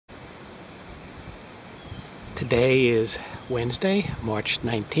Today is Wednesday, March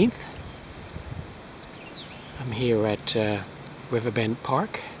 19th. I'm here at Riverbend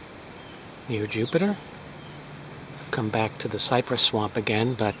Park near Jupiter. I've come back to the cypress swamp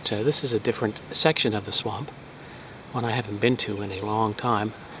again, but this is a different section of the swamp, one I haven't been to in a long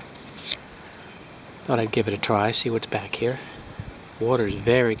time. Thought I'd give it a try, see what's back here. Water is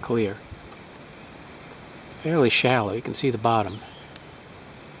very clear, fairly shallow. You can see the bottom.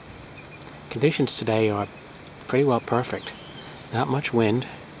 Conditions today are pretty well perfect. Not much wind.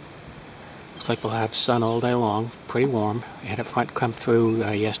 Looks like we'll have sun all day long. Pretty warm. I had a front come through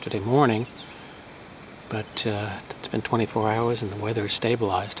yesterday morning, but it's been 24 hours and the weather is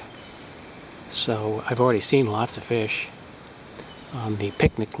stabilized. So I've already seen lots of fish on the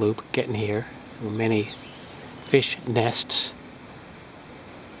picnic loop getting here. There were many fish nests,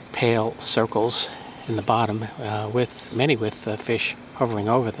 pale circles in the bottom, with many fish hovering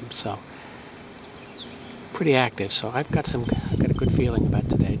over them. So pretty active. So I've got a good feeling about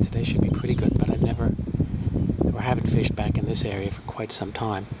today. Today should be pretty good, but I haven't fished back in this area for quite some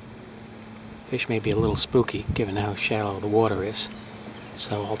time. Fish may be a little spooky given how shallow the water is,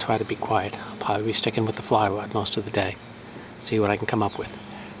 so I'll try to be quiet. I'll probably be sticking with the fly rod most of the day. See what I can come up with.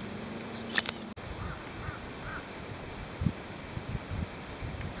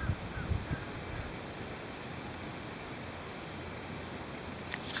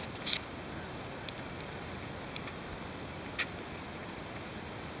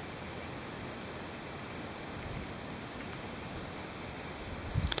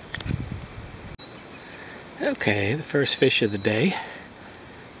 Okay, the first fish of the day,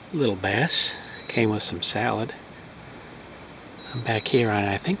 little bass, came with some salad. I'm back here on,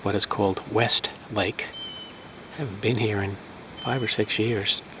 I think, what is called West Lake. Haven't been here in 5 or 6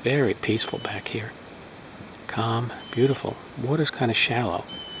 years. Very peaceful back here. Calm, beautiful. Water's kind of shallow.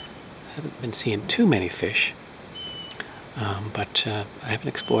 Haven't been seeing too many fish, but I haven't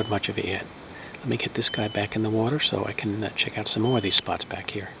explored much of it yet. Let me get this guy back in the water so I can check out some more of these spots back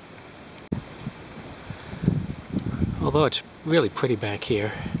here. Although it's really pretty back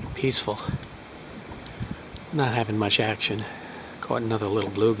here, peaceful, not having much action. Caught another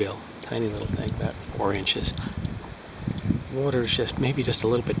little bluegill, tiny little thing, about 4 inches. Water is maybe just a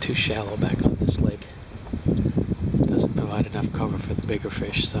little bit too shallow back on this lake. Doesn't provide enough cover for the bigger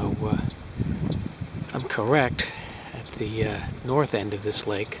fish, so if I'm correct, at the north end of this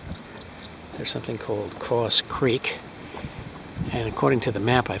lake, there's something called Cross Creek. And according to the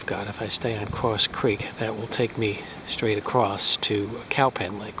map I've got, if I stay on Cross Creek, that will take me straight across to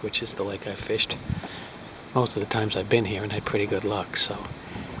Cowpen Lake, which is the lake I've fished most of the times I've been here and had pretty good luck. So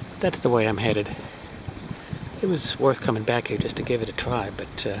that's the way I'm headed. It was worth coming back here just to give it a try,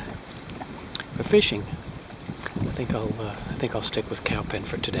 but for fishing, I think I'll stick with Cowpen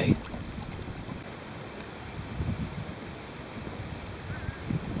for today.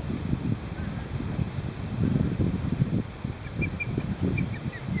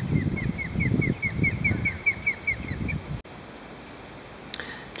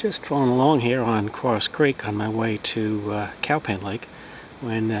 Just following along here on Cross Creek on my way to Cowpen Lake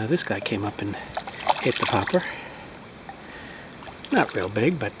when this guy came up and hit the popper. Not real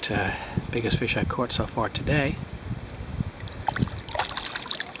big, but biggest fish I caught so far today.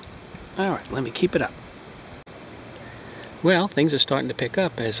 Alright, let me keep it up. Well, things are starting to pick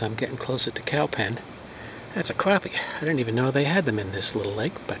up as I'm getting closer to Cowpen. That's a crappie. I didn't even know they had them in this little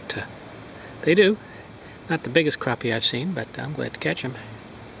lake, but they do. Not the biggest crappie I've seen, but I'm glad to catch him.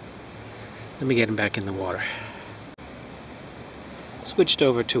 Let me get him back in the water. Switched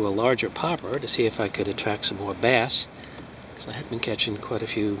over to a larger popper to see if I could attract some more bass, because I had been catching quite a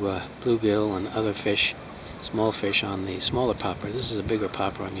few bluegill and other fish, small fish on the smaller popper. This is a bigger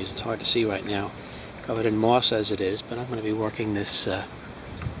popper I'm using. It's hard to see right now, covered in moss as it is, but I'm going to be working this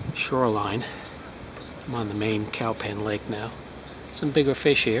shoreline. I'm on the main Cowpen Lake now. Some bigger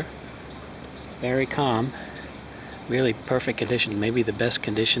fish here. Very calm. Really perfect conditions, maybe the best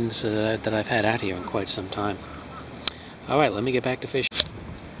conditions that I've had out here in quite some time. Alright, let me get back to fishing.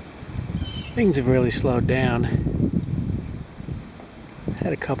 Things have really slowed down.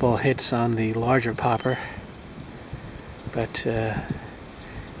 Had a couple hits on the larger popper, but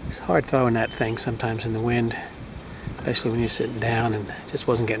it's hard throwing that thing sometimes in the wind, especially when you're sitting down, and just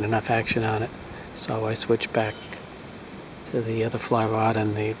wasn't getting enough action on it. So I switched back to the other fly rod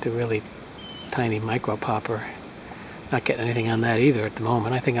and the really tiny micro popper. Not getting anything on that either at the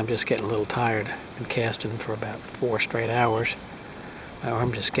moment. I think I'm just getting a little tired. Been casting for about 4 straight hours. My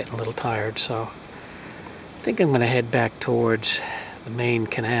arm's just getting a little tired, so I think I'm going to head back towards the main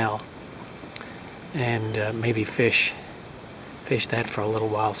canal and maybe fish fish that for a little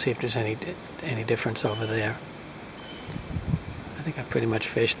while, see if there's any difference over there. I think I pretty much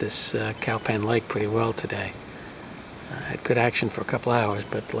fished this Cowpen Lake pretty well today. I had good action for a couple hours,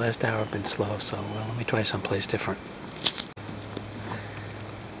 but the last hour I've been slow, so let me try someplace different.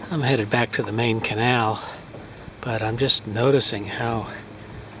 I'm headed back to the main canal, but I'm just noticing how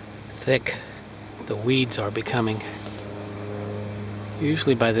thick the weeds are becoming.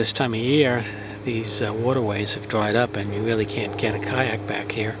 Usually by this time of year, these waterways have dried up and you really can't get a kayak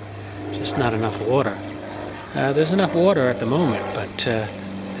back here. Just not enough water. There's enough water at the moment, but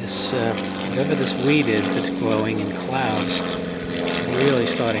this whatever this weed is that's growing in clouds is really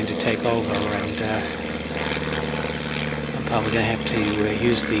starting to take over, and I'm probably going to have to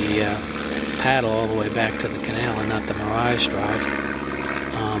use the paddle all the way back to the canal and not the Mirage Drive.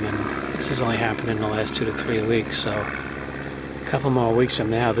 And this has only happened in the last 2 to 3 weeks, so a couple more weeks from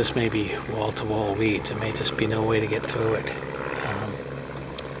now this may be wall-to-wall weeds. There may just be no way to get through it.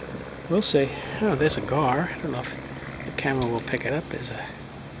 We'll see. Oh, there's a gar. I don't know if the camera will pick it up. There's a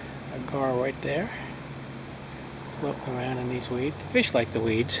gar right there, floating around in these weeds. The fish like the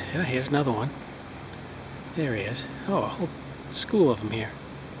weeds. Yeah, here's another one. There he is. Oh, a whole school of them here.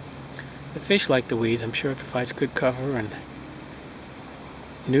 The fish like the weeds. I'm sure it provides good cover and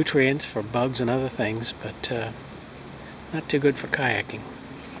nutrients for bugs and other things, but not too good for kayaking.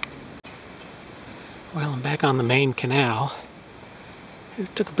 Well, I'm back on the main canal.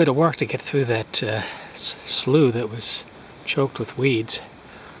 It took a bit of work to get through that slough that was choked with weeds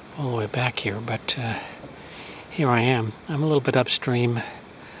all the way back here, but here I am. I'm a little bit upstream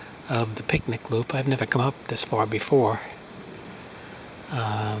of the picnic loop. I've never come up this far before.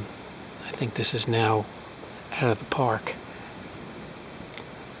 I think this is now out of the park,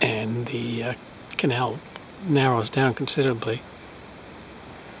 and the canal narrows down considerably.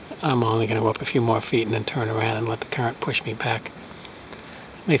 I'm only going to go up a few more feet and then turn around and let the current push me back.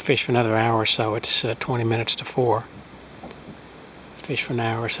 I may fish for another hour or so. It's 20 minutes to 4. Fish for an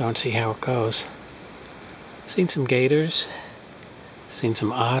hour or so and see how it goes. Seen some gators, seen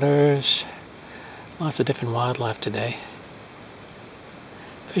some otters, lots of different wildlife today.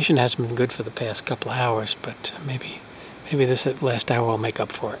 Fishing hasn't been good for the past couple of hours, but maybe this last hour will make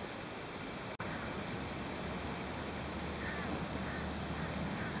up for it.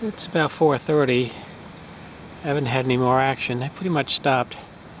 It's about 4:30. I haven't had any more action. I pretty much stopped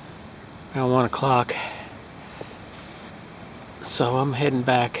around 1 o'clock. So I'm heading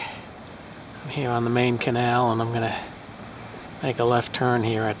back. I'm here on the main canal, and I'm going to make a left turn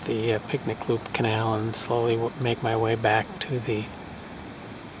here at the picnic loop canal and slowly make my way back to the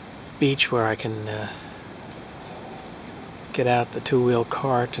beach where I can get out the two-wheel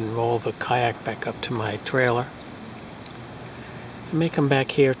cart and roll the kayak back up to my trailer. I may come back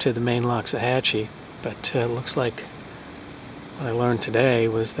here to the main Loxahatchee, but it looks like what I learned today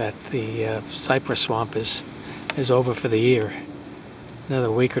was that the cypress swamp is over for the year.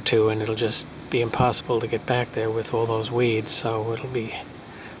 Another week or two and it'll just be impossible to get back there with all those weeds, so it'll be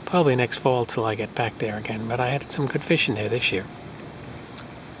probably next fall till I get back there again. But I had some good fishing there this year.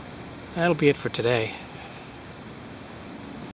 That'll be it for today.